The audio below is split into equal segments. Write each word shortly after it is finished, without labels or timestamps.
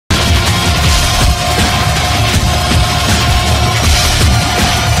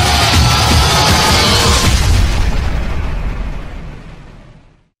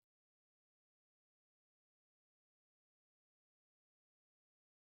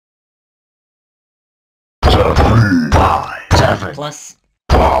7, 5, 7 plus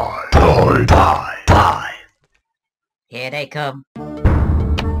 5, 9, 5, 5. Here they come.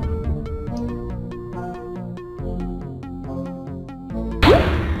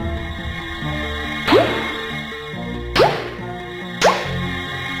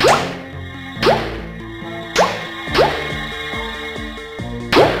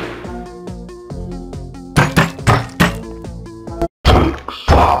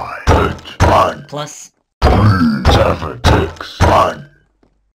 Plus 3, 7, 6, 1.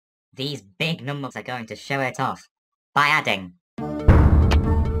 These big numbers are going to show it off by adding.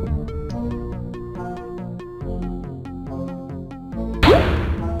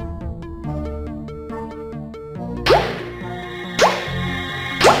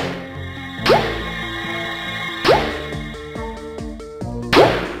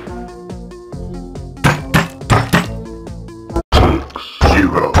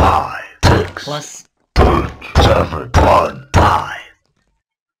 Plus 7, 1, 5.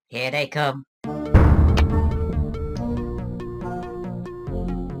 Here they come.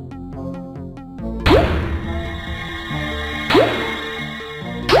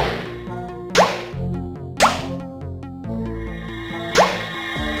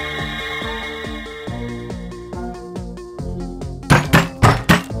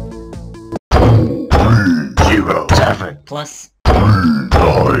 Plus 3,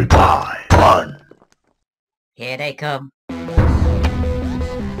 9, 5, 1. Here they come.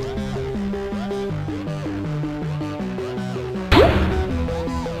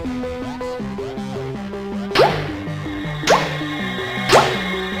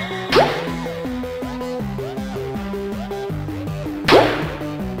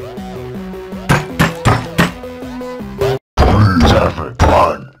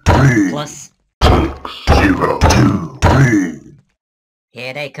 Plus 6, 0, 2, 3.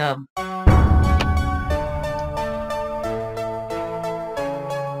 Here they come.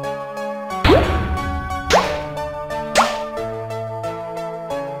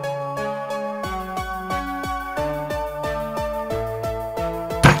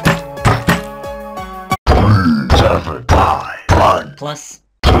 Plus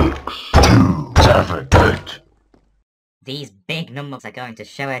 6, 2, 7, 8. These big numbers are going to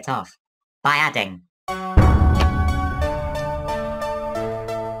show it off by adding.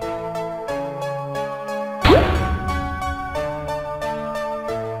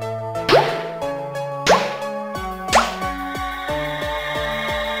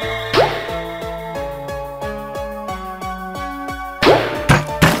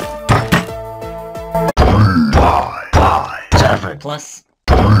 Plus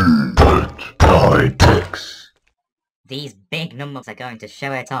 3, 8, 9, 6. These big numbers are going to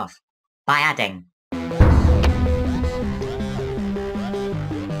show it off by adding.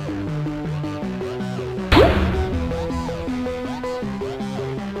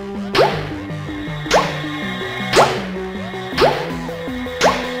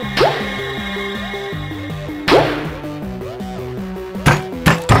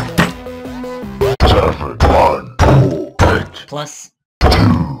 Plus 2,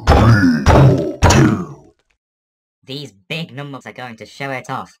 3, 4, 2. These big numbers are going to show it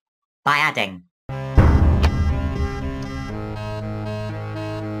off by adding.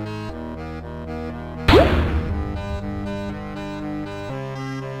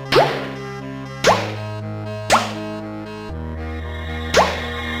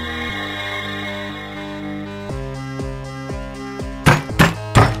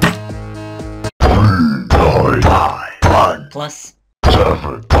 Plus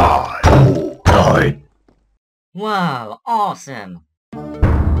 7, 5, 4, 9. Whoa, awesome!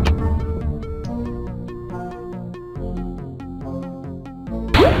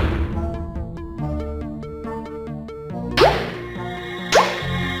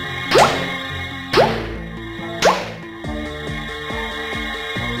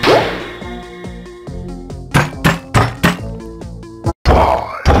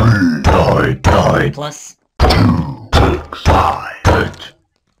 Plus 2, 6, 5, 8.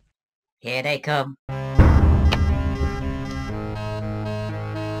 Here they come.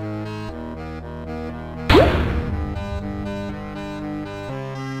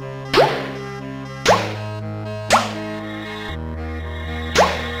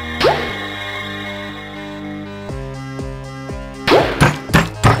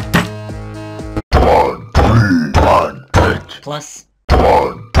 Plus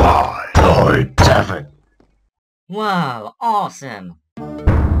 1, 5, 9, 7. Whoa, awesome!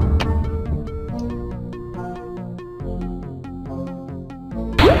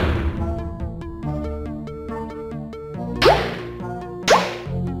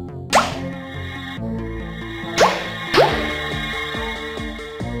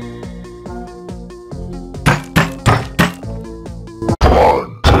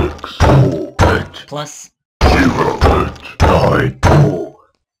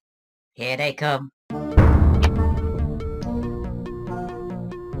 Here they come.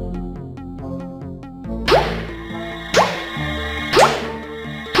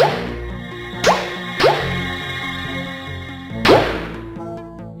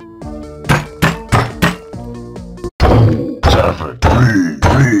 Seven,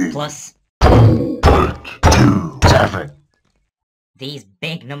 three, Plus 2, 7. these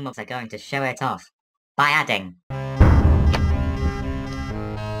big numbers are going to show it off by adding.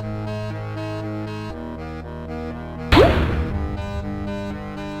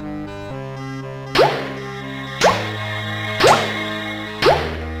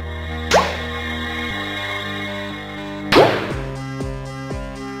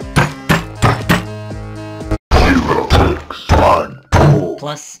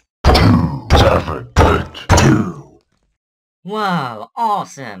 Plus 2, 7, 8, 2. Whoa,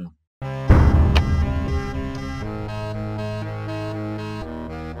 awesome!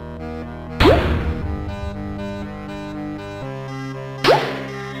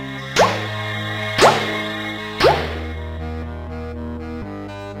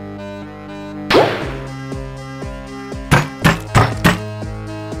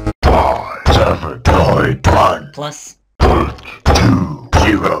 Five, 7, 9, 1. Plus 8, 2,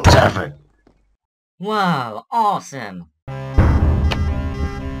 0, 7. whoa, awesome!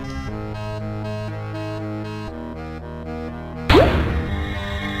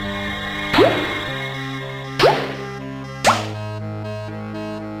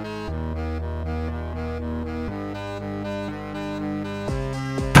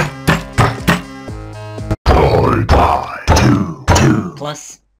 Five, 2, 2.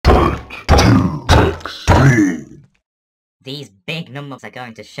 Plus 8, 2, 6, 3. these big numbers are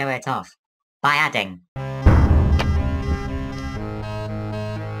going to show it off by adding.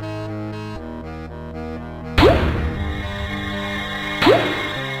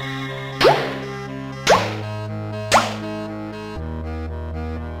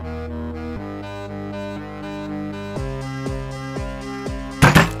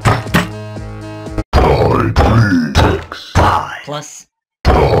 Nine, 3, 6, 5. Plus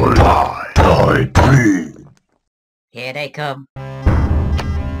 9, 5, 9, 3. here they come.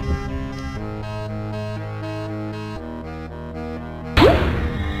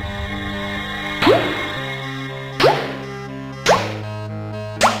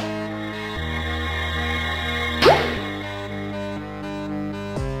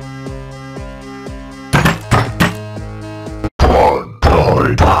 One,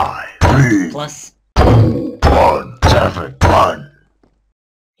 9, 5, 3. Plus 1, 7, 1.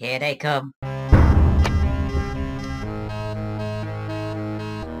 here they come.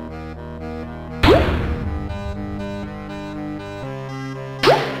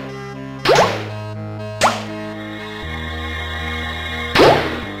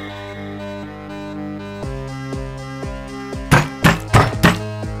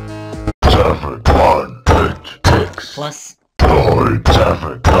 Seven, 1, 8, 6. Plus 9,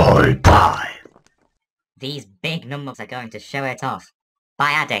 7, 9, 5. these big numbers are going to show it off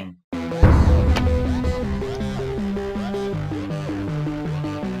by adding.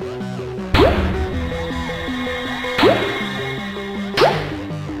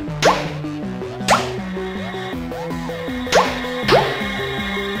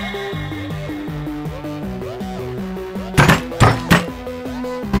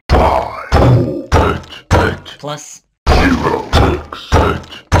 Five, 4, 8, 8. Plus 0, 6,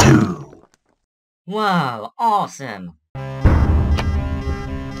 8, 2. whoa, awesome!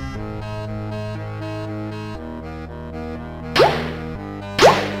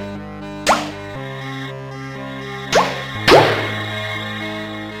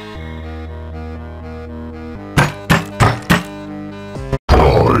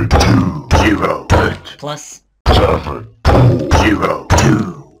 Nine, 2, 0, 8. Plus 7, 2, 0,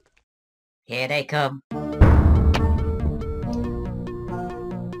 2. here they come.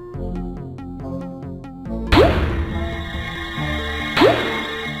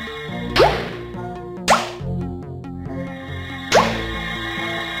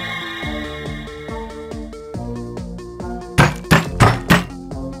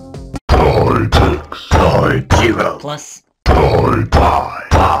 Nine, 6, 9, 0. Plus 9, 5,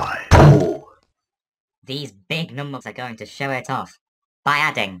 5, 4. these big numbers are going to show it off by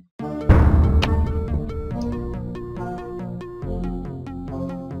adding.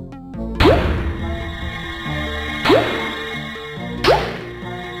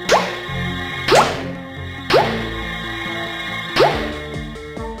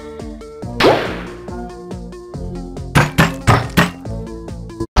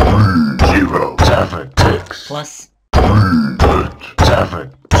 Three, 0, 7, 6. Plus 3, 8,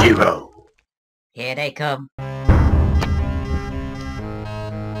 7, 0. Here they come.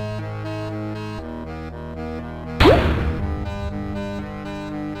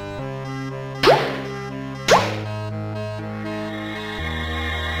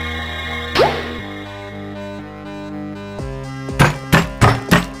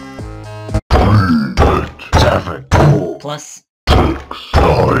 Seven, four, Plus. 6,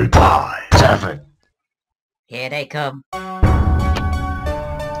 9, 5, 7. Here they come.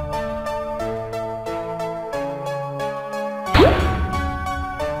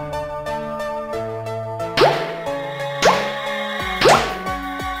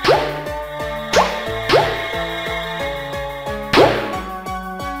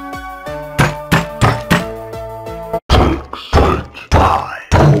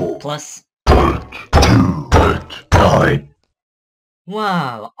 Plus. 2, 9.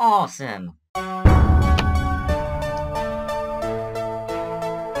 Wow, awesome!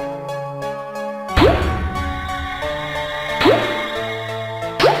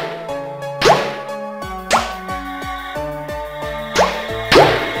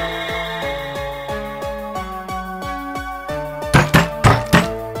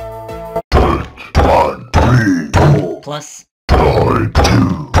 One, 3, 4, Plus. 9,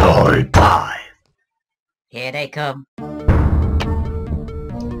 2, 9, 5. Here they come.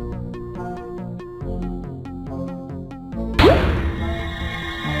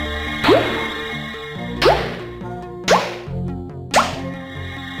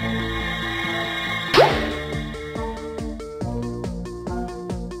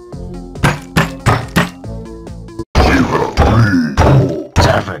 Zero, 3, 4,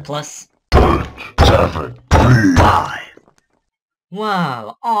 7. Plus. 7, 3, 5.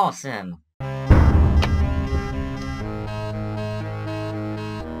 Wow, awesome!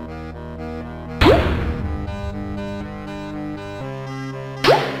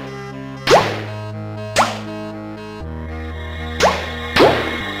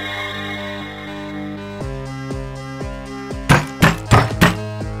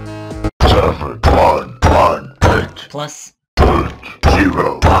 Seven, 1, 1, 8. Plus.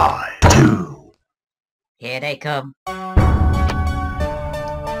 0, 5, 2. Here they come.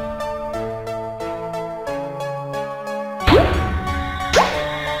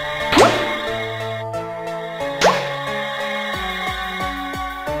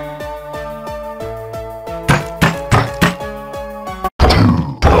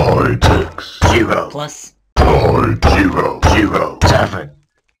 Nine, 6, 0. Plus. 9, 0, 0, 7.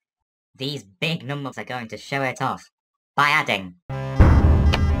 These big numbers are going to show it off by adding.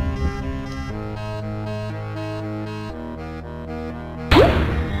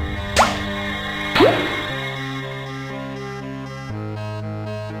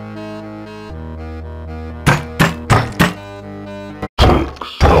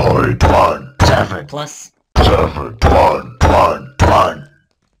 Six, 9, 1, 7. Plus. 7, 1, 1, 1.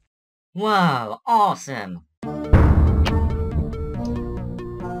 Wow, awesome!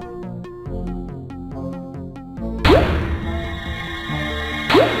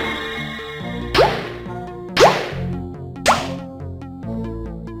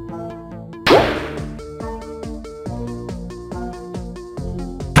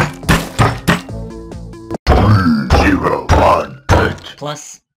 Three, 0, 1, 8.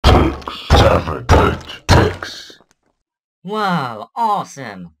 Plus. 6, 7, 8, 6. Wow,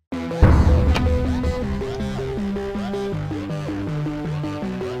 awesome!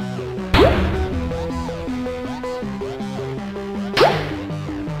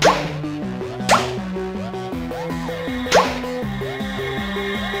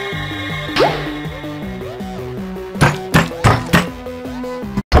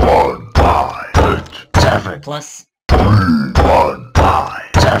 One, 5, 8, 7. Plus. 3, 1, 5,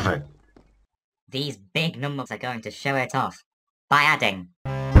 7. These big numbers are going to show it off by adding.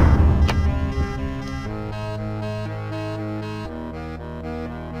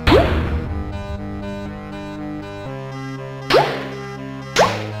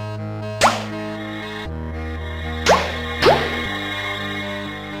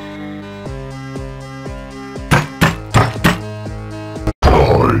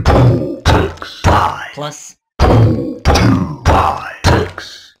 Nine, 4, 6, 5. Plus. 4, 2, 5,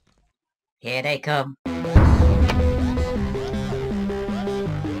 6. Here they come.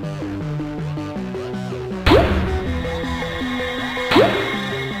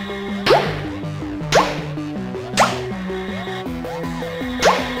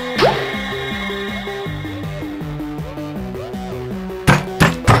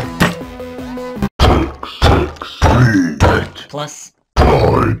 Plus.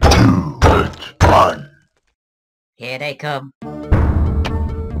 9, 2, 8, 1. Here they come.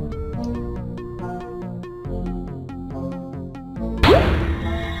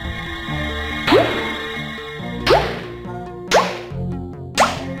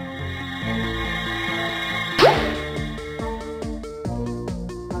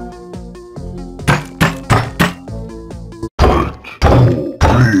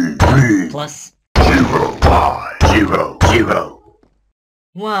 plus 0, 5, 0, 0.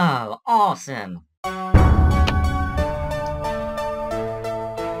 Whoa, awesome!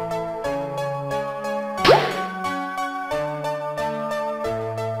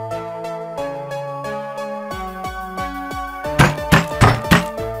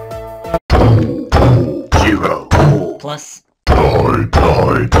 0, 4, plus 9,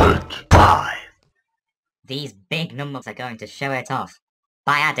 9, 8, 5. These big numbers are going to show it off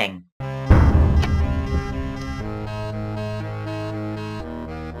by adding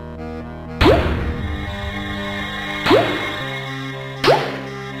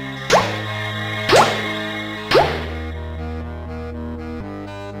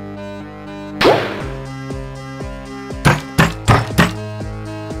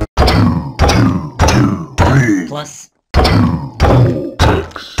 3, plus 2,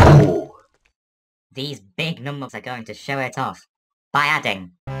 6, 4. These big numbers are going to show it off by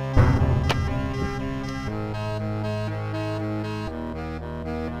adding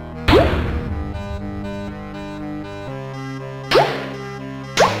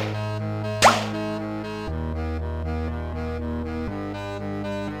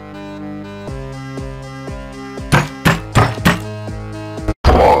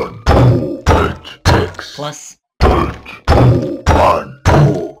 1, 2, 8, 6, plus 8, 2, 1,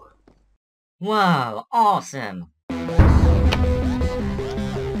 4. Whoa, awesome!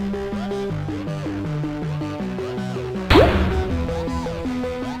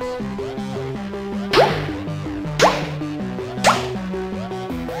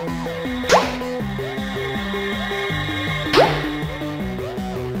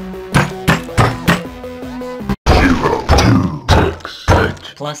 0, 2, 6,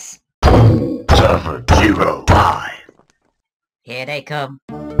 8, Plus 7, 0, 5. here they come.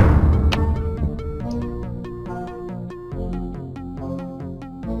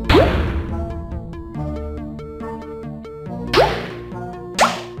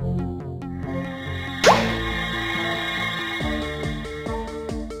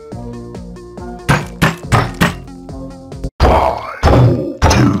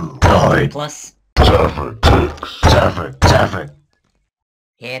 Plus 7, 6, 7, 7.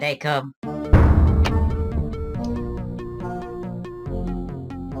 here they come.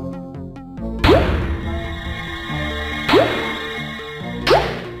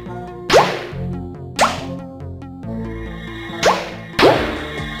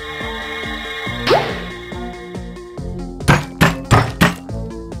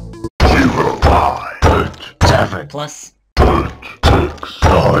 Plus 8, 6,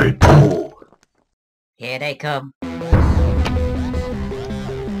 9, 4. here they come.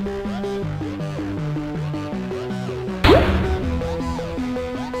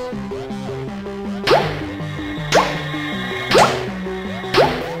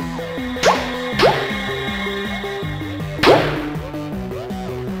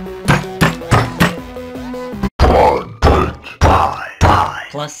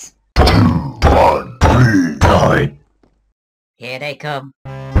 Plus 2, 1, 3, 9. here they come.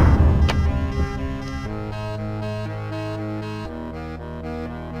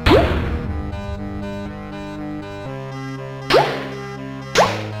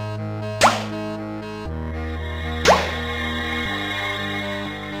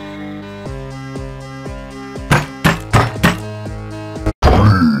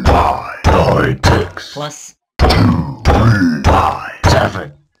 Plus 2, 3, 5,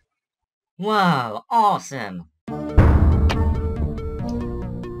 7. Whoa, awesome!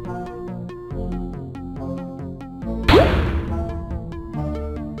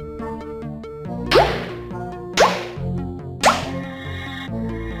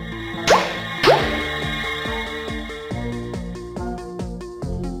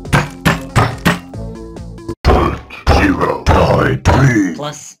 0, 9, 3.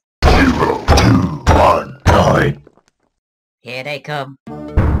 Plus 0, 2, 1, 9. here they come.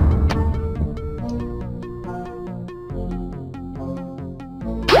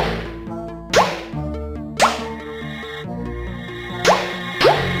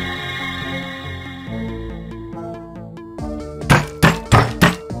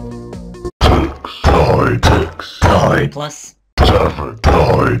 Plus 7,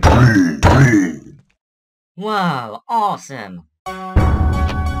 9, 3, 3. Whoa, awesome!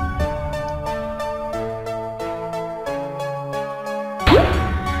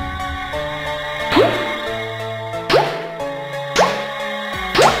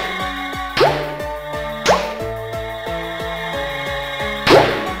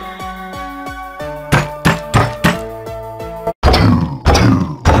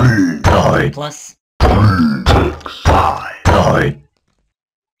 3, 9. Plus 3, 6, 5, 9.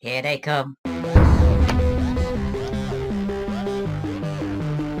 Here they come.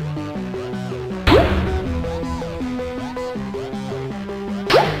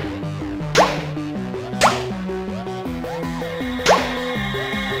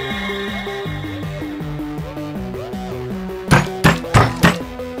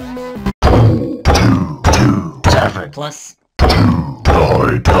 Plus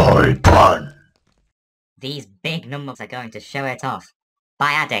 1. these big numbers are going to show it off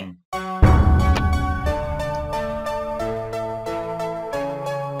by adding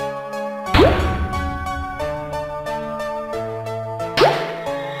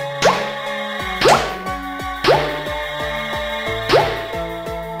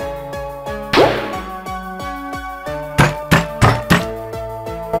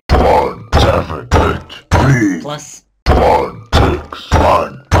 3 plus 1 6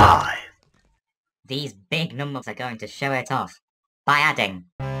 1 5. these big numbers are going to show it off by adding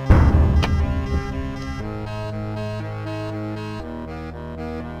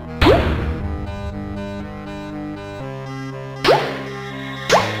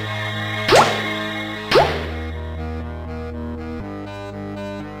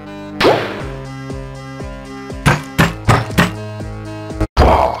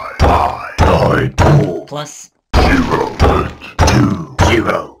 4 plus 0 2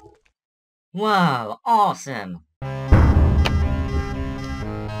 0. Whoa, awesome!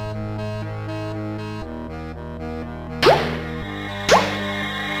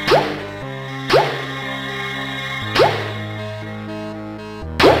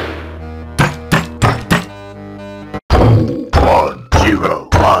 One 0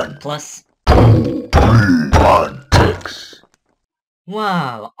 1 Plus 3 1 6.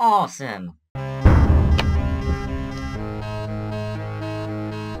 whoa, awesome!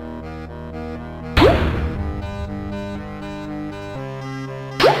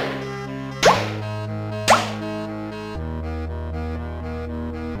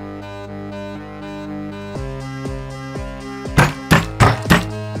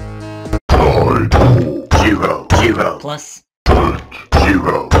 Zero 0 Plus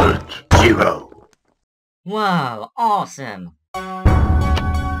 0 0. whoa, awesome!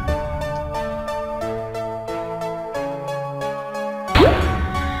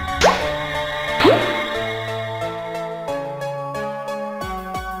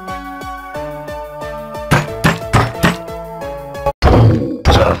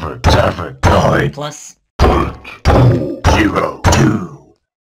 Seven 9 Plus 0 2.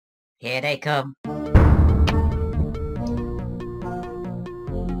 here they come.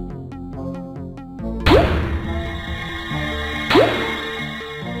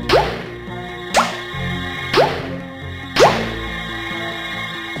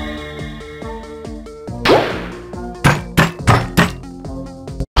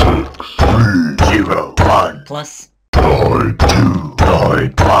 Zero 1 Plus 9 2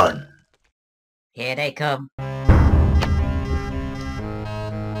 9 1. here they come.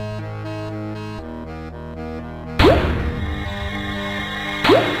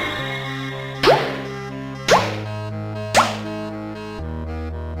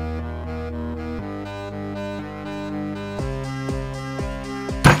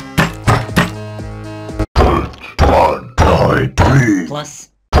 One 9 3 Plus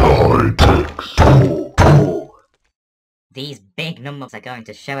 9 6 4 4. these big numbers are going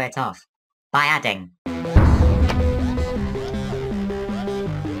to show it off by adding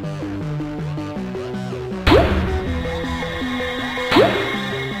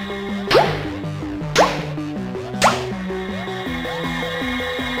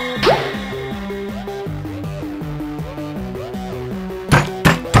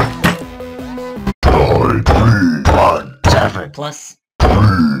 9 3 1 7 plus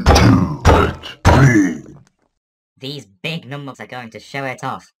 3 2 8 3. these big numbers are going to show it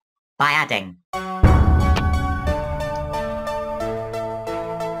off by adding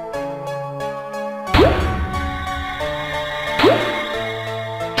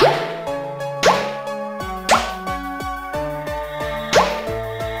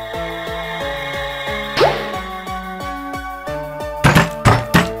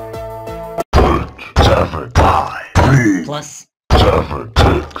 7 5 3 plus 7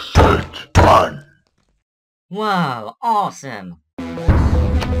 6 8 1. whoa, awesome!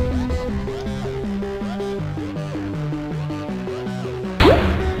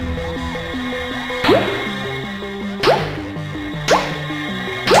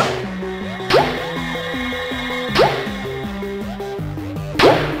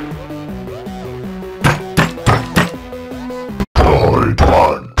 Nine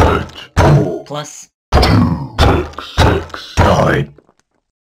 1 8 4 Plus 2 6 6 9.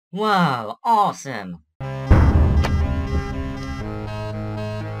 Whoa, awesome!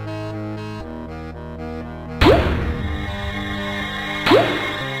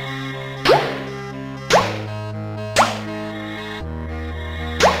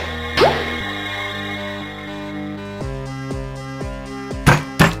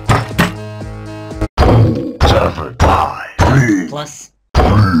 Seven, five, three, Plus, 3,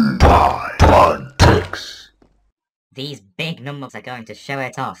 5, 1, 6. these big numbers are going to show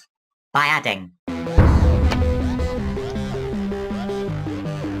it off by adding.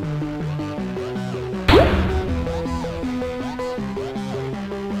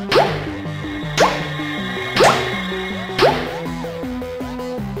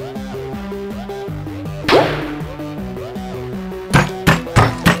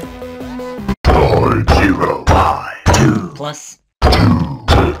 Nine, 0, 5, 2, Plus, 2,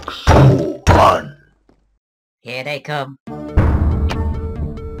 6, 4, 1. here they come.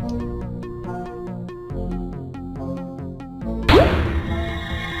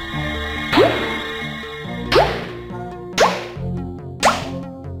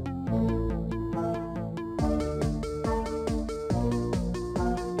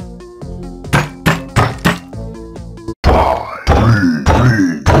 Five, 3,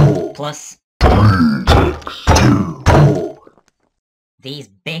 3, 4, Plus, 3, 6, 2, 4. these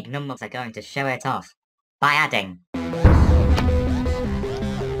big numbers are going to show it off by adding.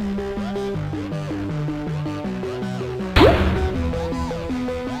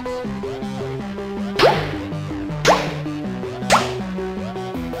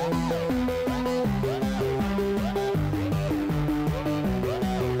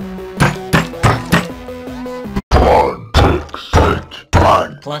 One, 6, 8,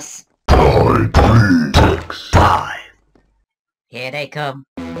 1. Plus, 9, 3, 6, 5. here they come.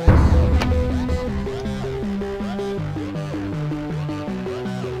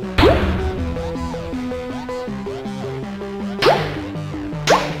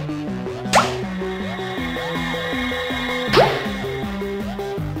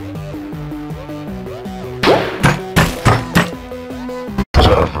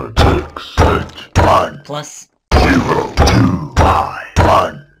 Seven, 6, 8, 1. Plus, 0, 2, 5,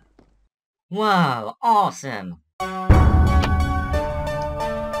 1. whoa, awesome!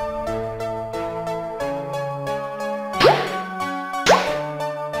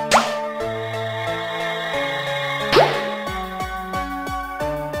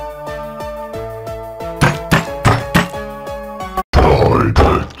 Nine,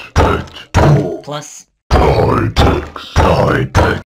 8, 8, 4. Plus, 9, 6, 9, 8.